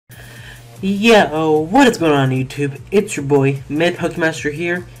Yo, what is going on YouTube? It's your boy, MidPokeMaster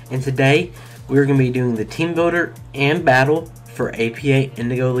here, and today we're going to be doing the team builder and battle for APA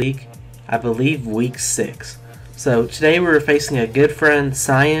Indigo League, I believe week 6. So today we're facing a good friend,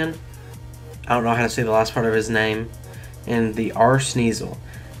 Cyan, I don't know how to say the last part of his name, and the Arsneasel.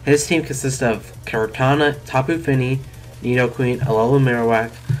 His team consists of Kartana, Tapu Fini, Nidoqueen, Alola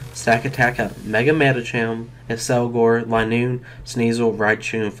Marowak, Stakataka, Mega Medicham, Excelgor, Linoon, Sneasel,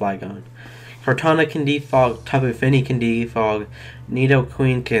 Raichu, and Flygon. Kartana can defog, Tapu Fini can defog,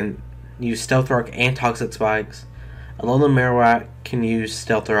 Nidoqueen can use Stealth Rock and Toxic Spikes, Alola Marowak can use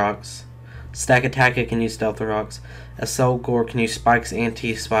Stealth Rocks, Stakataka can use Stealth Rocks, Excelgor can use Spikes and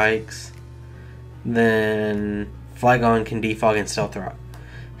T-Spikes, then Flygon can defog and Stealth Rock.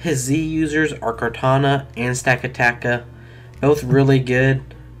 His Z users are Kartana and Stakataka, both really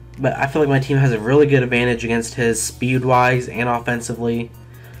good, but I feel like my team has a really good advantage against his speed-wise and offensively.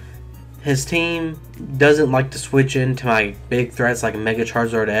 His team doesn't like to switch into my big threats like Mega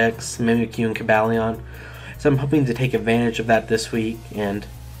Charizard X, Mimikyu, and Cobalion, so I'm hoping to take advantage of that this week, and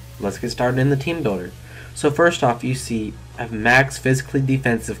let's get started in the team builder. So first off, you see I have max physically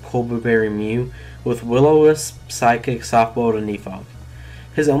defensive Colbur Mew with Will-O-Wisp, Psychic, Softball, and Defog.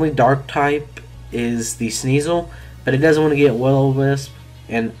 His only dark type is the Sneasel, but it doesn't want to get Will-O-Wisp,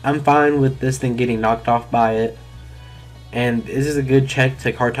 and I'm fine with this thing getting knocked off by it. And this is a good check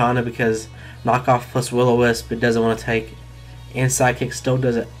to Kartana because knockoff plus Will-O-Wisp it doesn't want to take, and Psychic still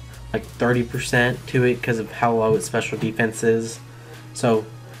does it like 30% to it because of how low its special defense is. So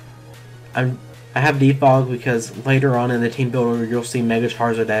I have Defog because later on in the team builder you'll see Mega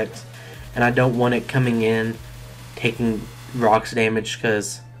Charizard X, and I don't want it coming in taking rocks damage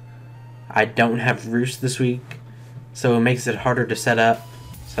because I don't have Roost this week, so it makes it harder to set up.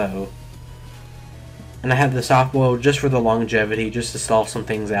 And I have the soft boil just for the longevity, just to stall some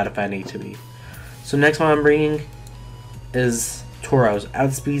things out if I need to be. So next one I'm bringing is Tauros.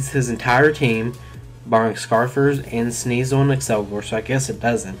 Outspeeds his entire team, barring Scarfers and Sneasel and Excelgor, so I guess it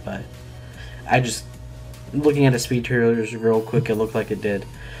doesn't, but looking at the speed trailers real quick, it looked like it did.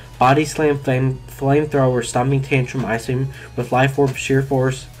 Body Slam, Flamethrower, Stomping Tantrum, Ice Beam with Life Orb, Sheer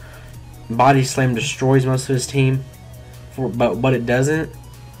Force. Body Slam destroys most of his team, but what it doesn't,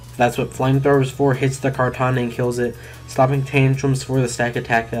 that's what Flamethrower is for, hits the Kartana and kills it. Stomping Tantrums for the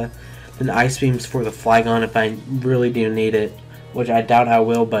Stakataka. Then Ice Beams for the Flygon if I really do need it, which I doubt I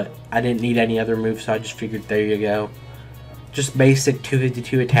will, but I didn't need any other moves, so I just figured there you go. Just basic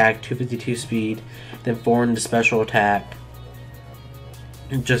 252 attack, 252 speed, then 4 into special attack.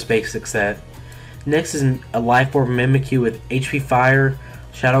 Just basic set. Next is a Life Orb Mimikyu with HP Fire,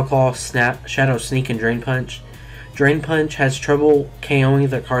 Shadow Claw, Shadow Sneak, and Drain Punch. Drain Punch has trouble KOing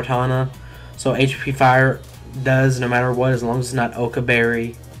the Kartana, so HP Fire does no matter what as long as it's not Oka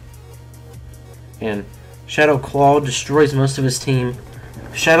Berry. And Shadow Claw destroys most of his team.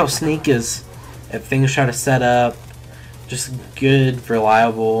 Shadow Sneak is if things try to set up, just good,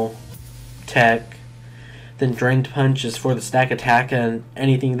 reliable tech. Then Drain Punch is for the Stakataka and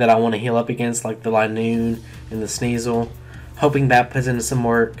anything that I want to heal up against, like the Linoon and the Sneasel. Hoping that puts into some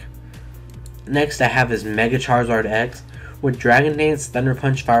work. Next I have his Mega Charizard X. With Dragon Dance, Thunder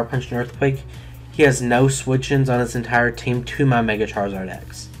Punch, Fire Punch, and Earthquake, he has no switch-ins on his entire team to my Mega Charizard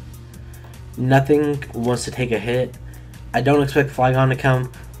X. Nothing wants to take a hit. I don't expect Flygon to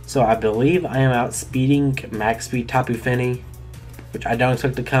come, so I believe I am outspeeding Max Speed Tapu Fini, which I don't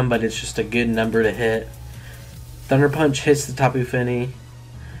expect to come, but it's just a good number to hit. Thunder Punch hits the Tapu Fini.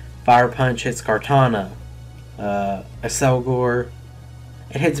 Fire Punch hits Kartana. Excelgor.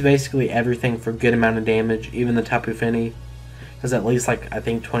 It hits basically everything for a good amount of damage, even the Tapu Fini. Does at least like I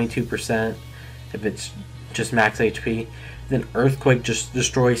think 22% if it's just max HP. Then Earthquake just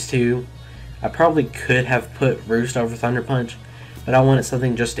destroys too. I probably could have put Roost over Thunder Punch, but I wanted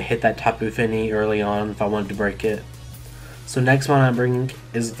something just to hit that Tapu Fini early on if I wanted to break it. So next one I'm bringing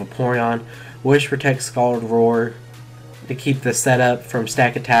is Vaporeon. Wish, Protect, Scald, Roar to keep the setup from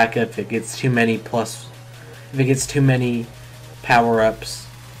Stakataka if it gets too many power-ups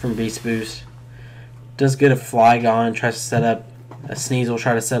from Beast Boost. Does good if Flygon tries to set up, a Sneasel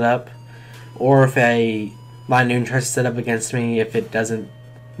try to set up, or if a Linoon tries to set up against me if it doesn't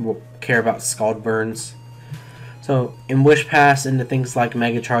care about Scald Burns. So in Wish Pass into things like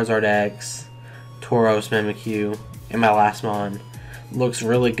Mega Charizard X, Tauros, Mimikyu, and my last mon. Looks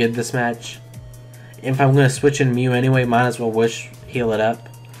really good this match. If I'm going to switch in Mew anyway, might as well Wish heal it up.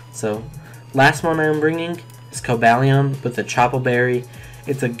 So last mon I'm bringing is Cobalion with the Chople Berry.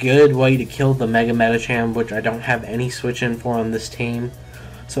 It's a good way to kill the Mega Medicham, which I don't have any switch in for on this team.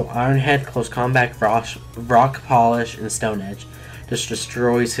 So Iron Head, Close Combat, Rock Polish, and Stone Edge just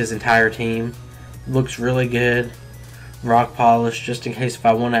destroys his entire team. Looks really good. Rock polish, just in case if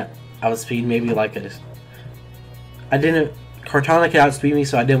I want to outspeed maybe like a... Kartana could outspeed me,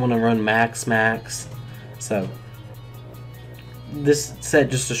 so I didn't want to run max. So this set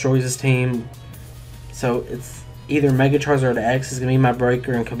just destroys his team. So it's either Mega Charizard X is going to be my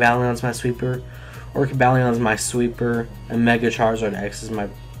breaker and Cobalions my sweeper, or Cobalions my sweeper and Mega Charizard X is my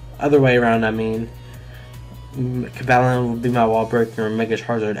other way around. I mean, Cobalion will be my wall breaker and Mega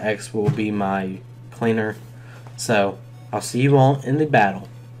Charizard X will be my cleaner. So I'll see you all in the battle.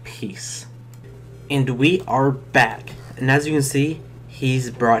 Peace. And we are back. And as you can see,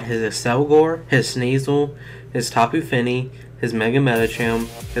 he's brought his Excelgor, his Sneasel, his Tapu Fini, his Mega Medicham,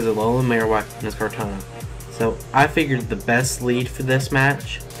 his Alola Marowak, and his Kartana. So I figured the best lead for this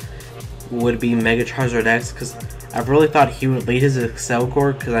match would be Mega Charizard X, because I really thought he would lead his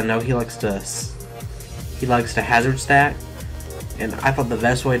Excelgor, because I know he likes to hazard stack, and I thought the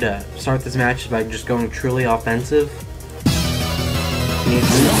best way to start this match is by just going truly offensive. And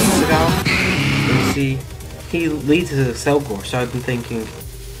you see, he leads his Excelgor, so I've been thinking,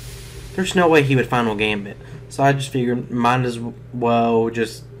 there's no way he would Final Gambit. So I just figured, might as well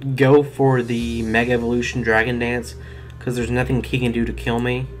just go for the Mega Evolution Dragon Dance, because there's nothing he can do to kill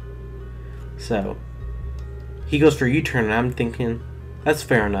me. So he goes for U-turn, and I'm thinking, that's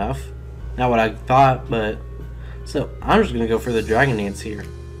fair enough. Not what I thought, but... So I'm just going to go for the Dragon Dance here.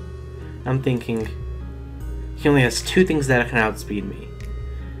 I'm thinking, he only has 2 things that can outspeed me.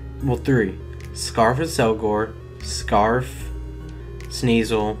 Well, 3. Scarf Excelgor, Scarf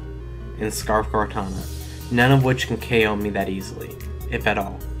Sneasel, and Scarf Kartana. None of which can KO me that easily, if at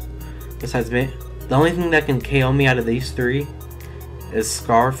all. Besides me, the only thing that can KO me out of these 3 is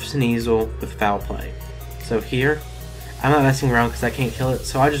Scarf Sneasel with Foul Play. So here, I'm not messing around because I can't kill it,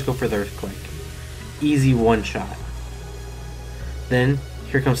 so I just go for the Earthquake. Easy one shot. Then,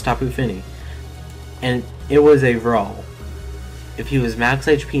 here comes Tapu Fini. And it was a roll. If he was max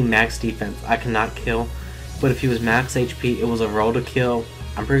HP, max defense, I cannot kill. But if he was max HP, it was a roll to kill.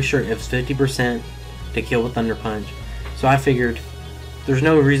 I'm pretty sure it was 50% to kill with Thunder Punch. So I figured there's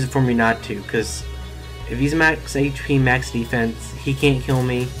no reason for me not to, because if he's max HP, max defense, he can't kill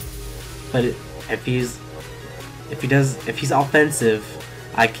me. But if he's offensive,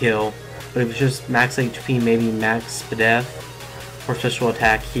 I kill. But if it's just max HP, maybe max def or special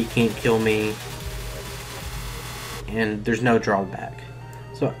attack, he can't kill me. And there's no drawback.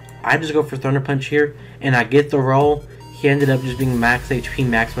 So I just go for Thunder Punch here, and I get the roll. He ended up just being max HP,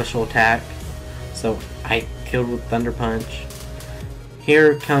 max special attack. So I killed with Thunder Punch.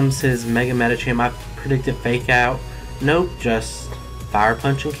 Here comes his Mega Medicham. I predicted Fake Out. Nope, just Fire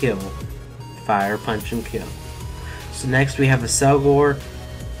Punch and kill. Fire Punch and kill. So next we have a Excelgor.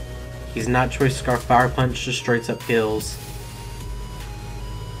 He's not Choice Scarf, Fire Punch, just straight up kills.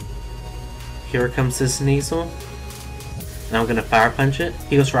 Here comes his Sneasel. And I'm gonna Fire Punch it.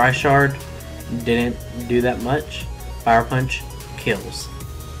 He goes for Ice Shard. Didn't do that much. Fire Punch kills.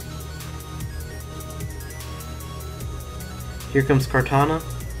 Here comes Kartana.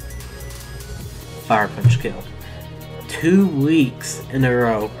 Fire Punch kill. 2 weeks in a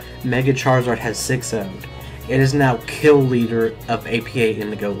row, Mega Charizard has 6-0'd. It is now kill leader of APA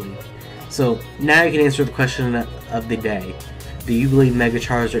Indigo League. So now you can answer the question of the day. Do you believe Mega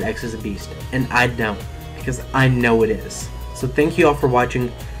Charizard X is a beast? And I don't, because I know it is. So thank you all for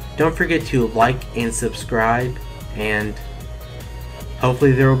watching. Don't forget to like and subscribe, and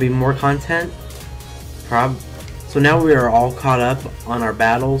hopefully there will be more content. So now we are all caught up on our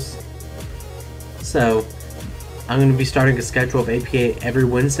battles. So I'm going to be starting a schedule of APA every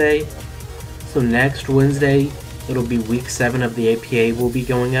Wednesday. So next Wednesday, it'll be week 7 of the APA will be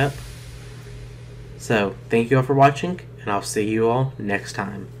going up. So thank you all for watching, and I'll see you all next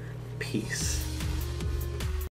time. Peace.